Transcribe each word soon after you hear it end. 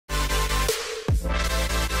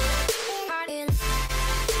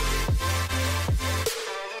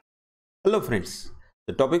Hello friends,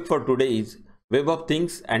 the topic for today is Web of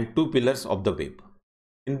Things and two pillars of the web.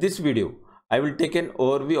 In this video, I will take an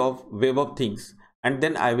overview of Web of Things and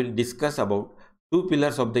then I will discuss about two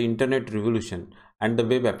pillars of the internet revolution and the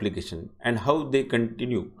web application and how they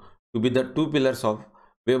continue to be the two pillars of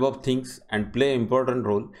Web of Things and play an important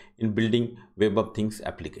role in building Web of Things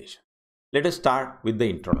application. Let us start with the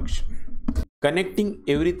introduction. Connecting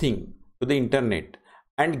everything to the internet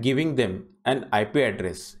and giving them an IP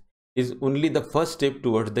address is only the first step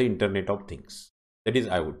towards the Internet of Things, that is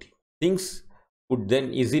IoT. Things would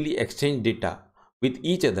then easily exchange data with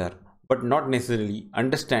each other but not necessarily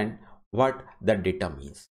understand what that data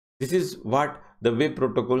means. This is what the web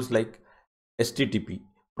protocols like HTTP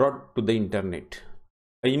brought to the internet,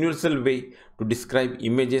 a universal way to describe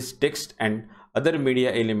images, text and other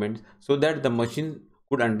media elements so that the machine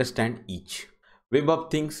could understand each. Web of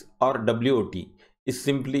Things or WOT is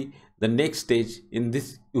simply the next stage in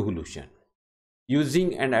this evolution,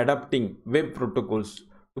 using and adapting web protocols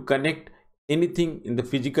to connect anything in the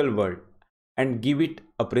physical world and give it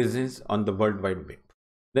a presence on the World Wide Web.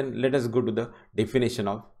 Then let us go to the definition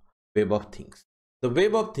of Web of Things. The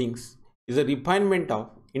Web of Things is a refinement of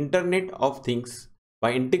Internet of Things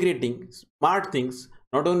by integrating smart things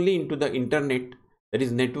not only into the internet, that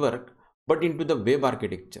is network, but into the web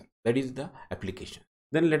architecture, that is the application.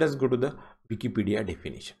 Then let us go to the Wikipedia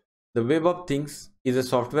definition. The Web of Things is a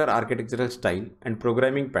software architectural style and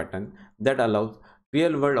programming pattern that allows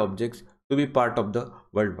real-world objects to be part of the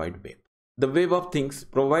World Wide Web. The Web of Things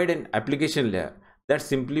provide an application layer that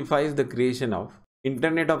simplifies the creation of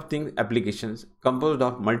Internet of Things applications composed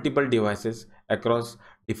of multiple devices across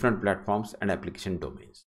different platforms and application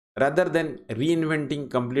domains. Rather than reinventing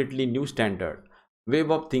completely new standard, Web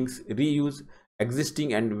of Things reuse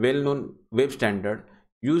existing and well-known web standard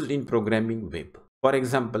used in programming web. For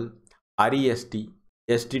example, REST,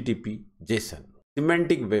 HTTP, JSON.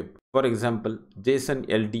 Semantic web, for example, JSON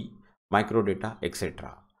LD, microdata,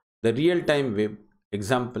 etc. The real-time web,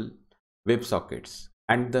 example, WebSockets.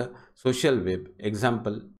 And the social web,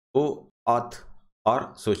 example, OAuth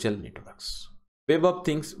or social networks. Web of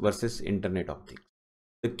Things versus Internet of Things.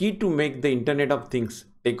 The key to make the Internet of Things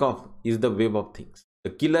take off is the Web of Things,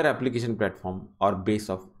 the killer application platform or base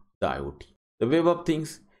of the IoT. The Web of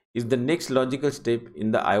Things is the next logical step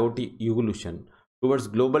in the IoT evolution towards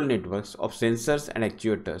global networks of sensors and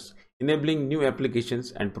actuators, enabling new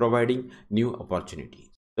applications and providing new opportunities.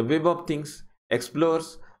 The Web of Things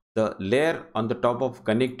explores the layer on the top of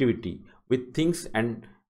connectivity with things and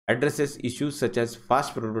addresses issues such as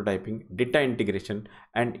fast prototyping, data integration,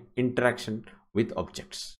 and interaction with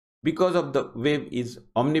objects. Because of the web is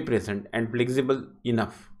omnipresent and flexible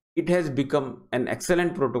enough, it has become an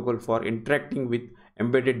excellent protocol for interacting with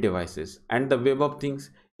embedded devices, and the Web of Things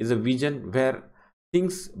is a vision where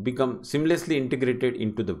things become seamlessly integrated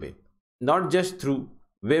into the web, not just through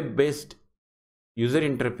web-based user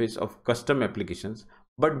interface of custom applications,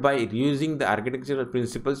 but by reusing the architectural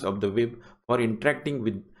principles of the web for interacting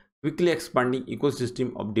with quickly expanding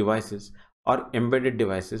ecosystem of devices or embedded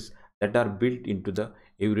devices that are built into the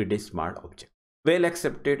everyday smart object. Well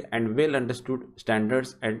accepted and well understood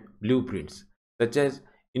standards and blueprints such as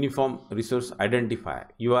Uniform Resource Identifier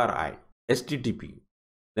URI, HTTP,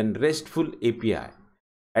 then RESTful API,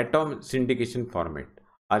 Atom syndication format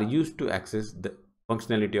are used to access the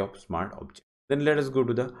functionality of smart objects. Then let us go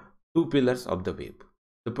to the two pillars of the web.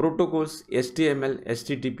 The protocols HTML,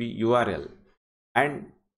 HTTP, URL, and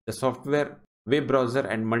the software, web browser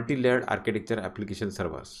and multi-layered architecture application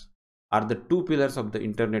servers are the two pillars of the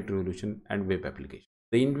internet revolution and web application.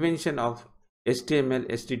 The invention of HTML,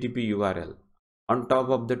 HTTP, URL on top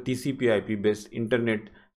of the TCP/IP based internet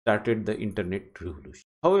started the internet revolution.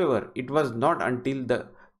 However, it was not until the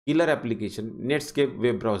killer application Netscape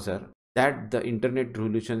web browser that the internet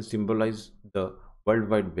revolution symbolized the World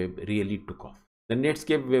Wide Web really took off. The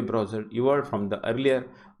Netscape web browser evolved from the earlier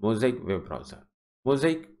Mosaic web browser.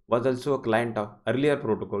 Mosaic was also a client of earlier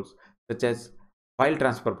protocols such as File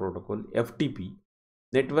Transfer Protocol, FTP,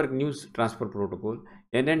 Network News Transfer Protocol,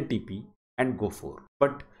 NNTP, and Go4.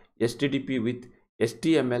 But HTTP with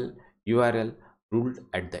HTML URL ruled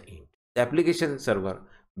at the end. The application server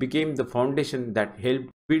became the foundation that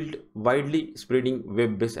helped build widely spreading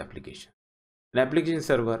web-based applications. An application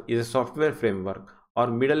server is a software framework or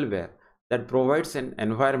middleware that provides an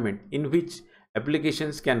environment in which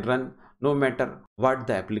applications can run no matter what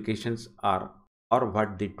the applications are or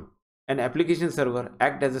what they do. An application server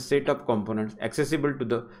acts as a set of components accessible to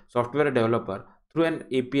the software developer through an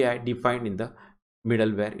API defined in the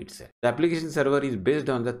middleware itself. The application server is based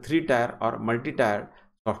on the 3-tier or multi-tier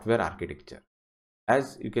software architecture,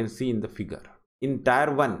 as you can see in the figure. In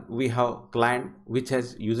tier 1, we have client which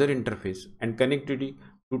has user interface and connectivity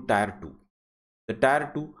to tier 2. The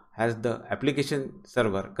tier 2 has the application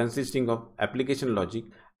server consisting of application logic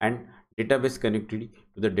and database connectivity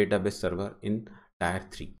to the database server in tier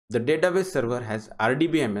 3. The database server has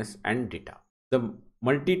RDBMS and data. The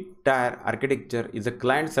multi-tier architecture is a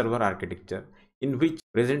client-server architecture in which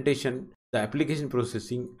presentation, the application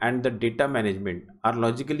processing, and the data management are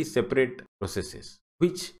logically separate processes,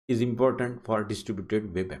 which is important for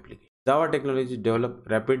distributed web applications. Java technology developed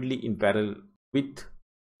rapidly in parallel with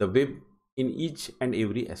the web in each and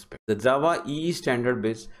every aspect. The Java EE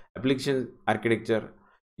standard-based application architecture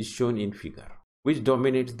is shown in figure, which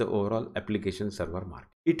dominates the overall application server market.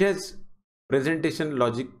 It has presentation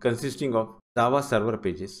logic consisting of Java server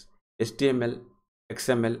pages, HTML,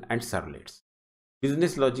 XML, and servlets.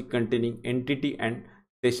 Business logic containing entity and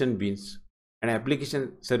session beans, and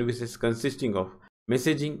application services consisting of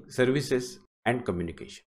messaging services and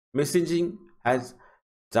communication. Messaging has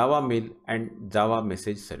Java Mail and Java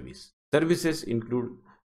Message Service. Services include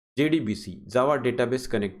JDBC, Java Database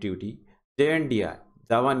Connectivity, JNDI,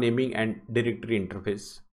 Java Naming and Directory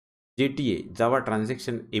Interface, JTA, Java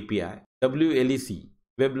Transaction API, WLEC,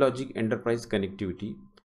 WebLogic Enterprise Connectivity,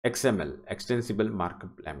 XML, Extensible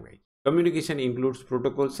Markup Language. Communication includes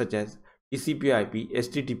protocols such as TCP/IP,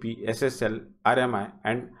 HTTP, SSL, RMI,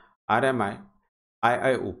 and RMI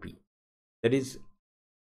IIOP. That is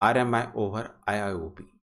RMI over IIOP.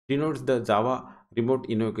 Denotes the Java Remote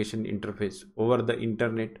Invocation Interface over the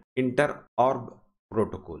Internet Inter-Org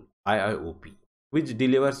Protocol IIOP, which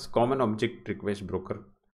delivers Common Object Request Broker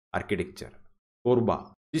Architecture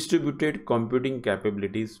 (CORBA) distributed computing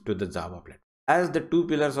capabilities to the Java platform. As the two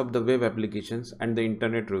pillars of the web applications and the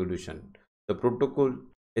internet revolution, the protocol,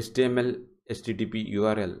 HTML, HTTP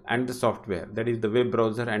URL, and the software, that is the web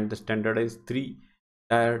browser and the standardized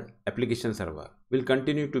three-tiered application server, will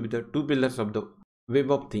continue to be the two pillars of the Web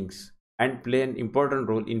of Things and play an important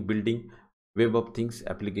role in building Web of Things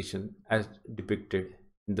application as depicted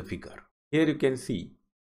in the figure. Here you can see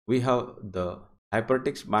we have the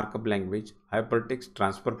hypertext markup language, hypertext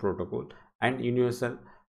transfer protocol, and universal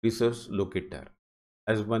resource locator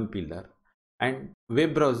as one pillar, and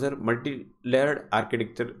web browser multi-layered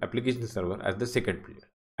architecture application server as the second pillar.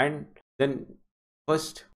 And then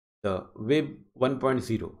first, the web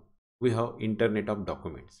 1.0, we have internet of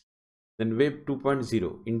documents, then web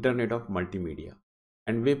 2.0 internet of multimedia,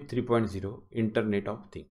 and web 3.0 internet of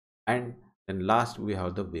things, and then last we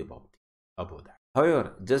have the web of things above that.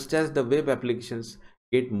 However, just as the web applications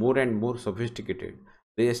get more and more sophisticated,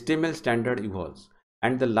 the HTML standard evolves,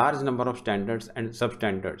 and the large number of standards and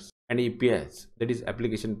substandards and APIs, that is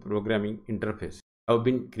application programming interface, have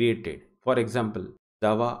been created. For example,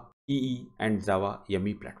 Java EE and Java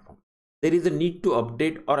YAML platform. There is a need to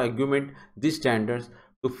update or augment these standards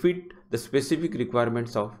to fit the specific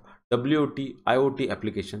requirements of WOT IoT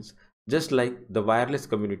applications, just like the wireless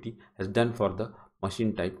community has done for the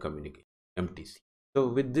machine type communication MTC. So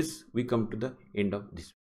with this, we come to the end of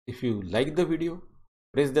this. If you like the video,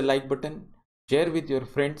 press the like button, share with your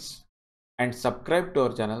friends, and subscribe to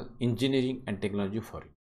our channel Engineering and Technology for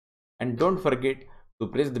You. And don't forget to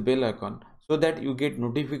press the bell icon so that you get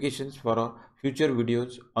notifications for our future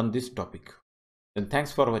videos on this topic. Then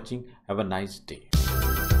thanks for watching. Have a nice day.